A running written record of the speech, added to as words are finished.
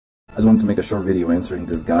just wanted to make a short video answering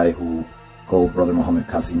this guy who called brother Muhammad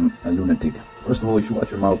Qasim a lunatic. First of all, you should watch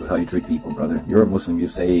your mouth with how you treat people, brother. You're a Muslim, you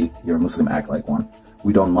say you're a Muslim, act like one.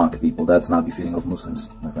 We don't mock people. That's not befitting of Muslims,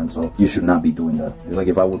 my friend. So you should not be doing that. It's like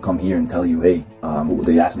if I would come here and tell you, hey,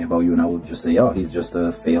 they asked me about you, and I would just say, oh, he's just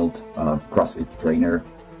a failed CrossFit trainer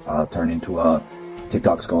turned into a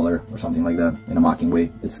TikTok scholar or something like that in a mocking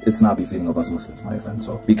way. It's not befitting of us Muslims, my friend.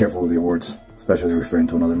 So be careful with your words, especially referring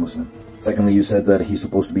to another Muslim. Secondly, you said that he's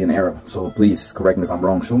supposed to be an Arab. So please correct me if I'm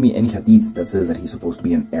wrong. Show me any hadith that says that he's supposed to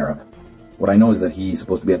be an Arab. What I know is that he's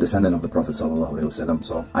supposed to be a descendant of the Prophet ﷺ,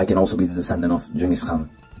 so I can also be the descendant of Genghis Khan.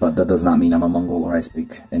 But that does not mean I'm a Mongol or I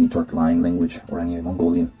speak any Turk-lying language or any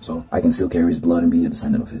Mongolian. So I can still carry his blood and be a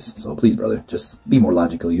descendant of his. So please, brother, just be more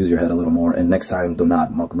logical, use your head a little more, and next time do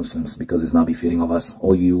not mock Muslims because it's not befitting of us.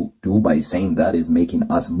 All you do by saying that is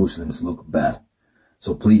making us Muslims look bad.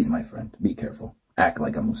 So please, my friend, be careful. Act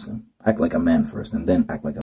like a Muslim. Act like a man first and then act like a